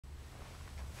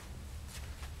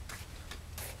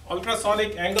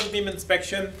Ultrasonic angle beam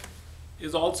inspection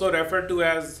is also referred to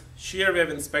as shear wave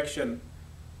inspection.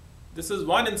 This is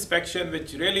one inspection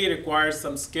which really requires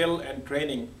some skill and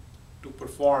training to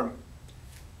perform.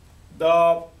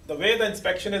 The way the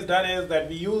inspection is done is that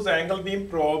we use an angle beam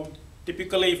probe,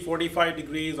 typically 45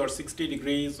 degrees or 60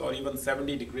 degrees or even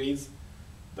 70 degrees.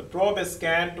 The probe is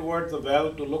scanned towards the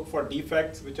well to look for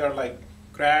defects which are like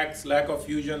cracks, lack of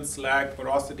fusion, slag,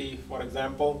 porosity, for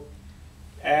example.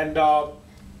 And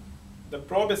the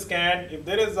probe is scanned. If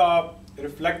there is a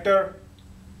reflector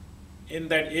in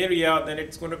that area, then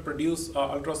it's going to produce an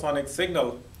ultrasonic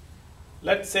signal.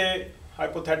 Let's say,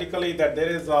 hypothetically, that there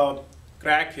is a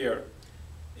crack here.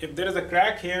 If there is a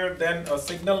crack here, then a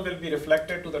signal will be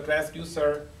reflected to the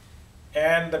transducer,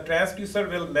 and the transducer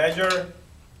will measure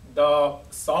the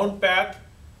sound path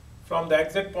from the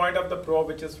exit point of the probe,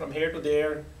 which is from here to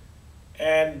there,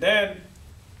 and then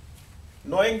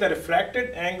knowing the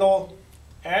refracted angle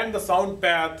and the sound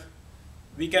path,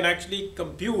 we can actually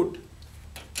compute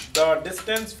the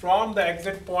distance from the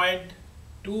exit point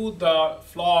to the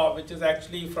flaw, which is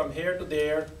actually from here to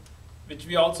there, which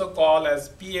we also call as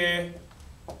PA,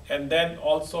 and then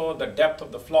also the depth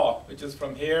of the flaw, which is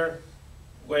from here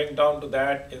going down to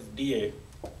that is DA.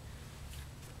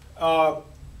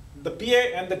 The PA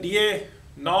and the DA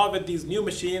now with these new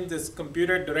machines is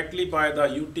computed directly by the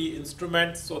UT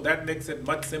instrument, so that makes it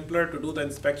much simpler to do the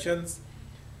inspections.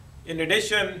 In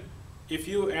addition, if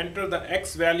you enter the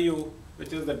X value,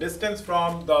 which is the distance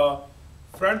from the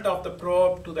front of the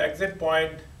probe to the exit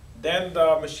point, then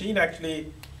the machine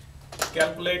actually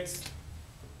calculates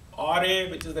RA,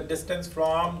 which is the distance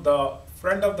from the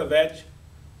front of the wedge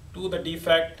to the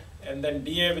defect, and then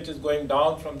DA, which is going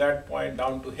down from that point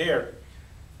down to here.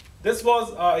 This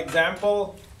was an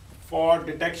example for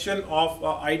detection of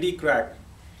ID crack.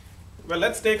 Well,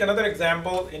 let's take another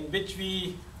example in which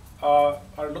we are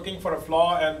looking for a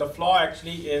flaw, and the flaw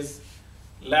actually is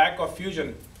lack of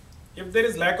fusion. If there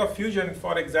is lack of fusion,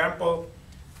 for example,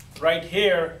 right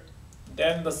here,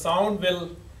 then the sound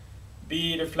will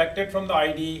be reflected from the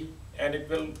ID, and it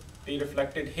will be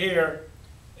reflected here.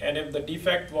 And if the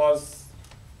defect was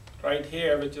right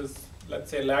here, which is,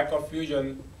 let's say, lack of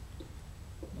fusion,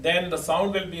 then the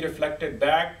sound will be reflected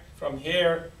back from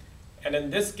here. And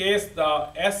in this case,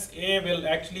 the SA will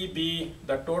actually be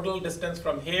the total distance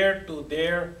from here to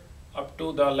there up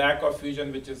to the lack of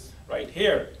fusion, which is right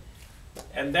here.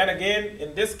 And then again,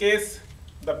 in this case,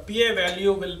 the PA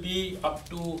value will be up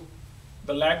to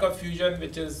the lack of fusion,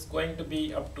 which is going to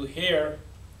be up to here.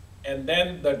 And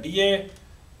then the DA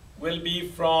will be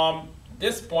from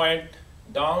this point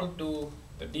down to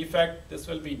the defect. This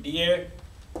will be DA.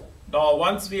 Now,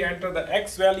 once we enter the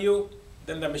X value,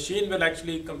 then the machine will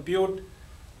actually compute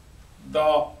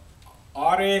the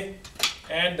RA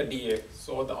and the DA.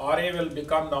 So the RA will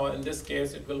become, now in this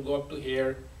case, it will go up to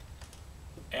here,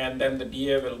 and then the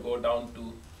DA will go down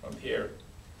to from here.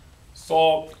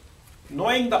 So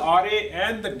knowing the RA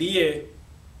and the DA,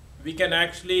 we can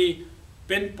actually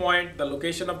pinpoint the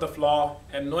location of the flaw,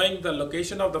 and knowing the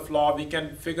location of the flaw, we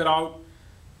can figure out,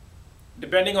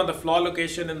 depending on the flaw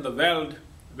location in the weld,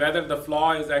 whether the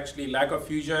flaw is actually lack of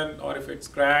fusion or if it's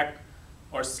crack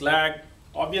or slag.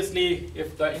 Obviously,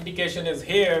 if the indication is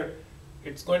here,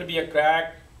 it's going to be a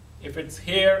crack. If it's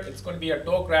here, it's going to be a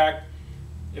toe crack.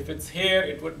 If it's here,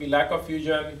 it would be lack of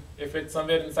fusion. If it's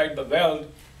somewhere inside the weld,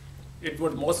 it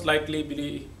would most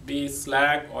likely be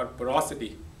slag or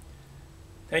porosity.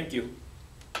 Thank you.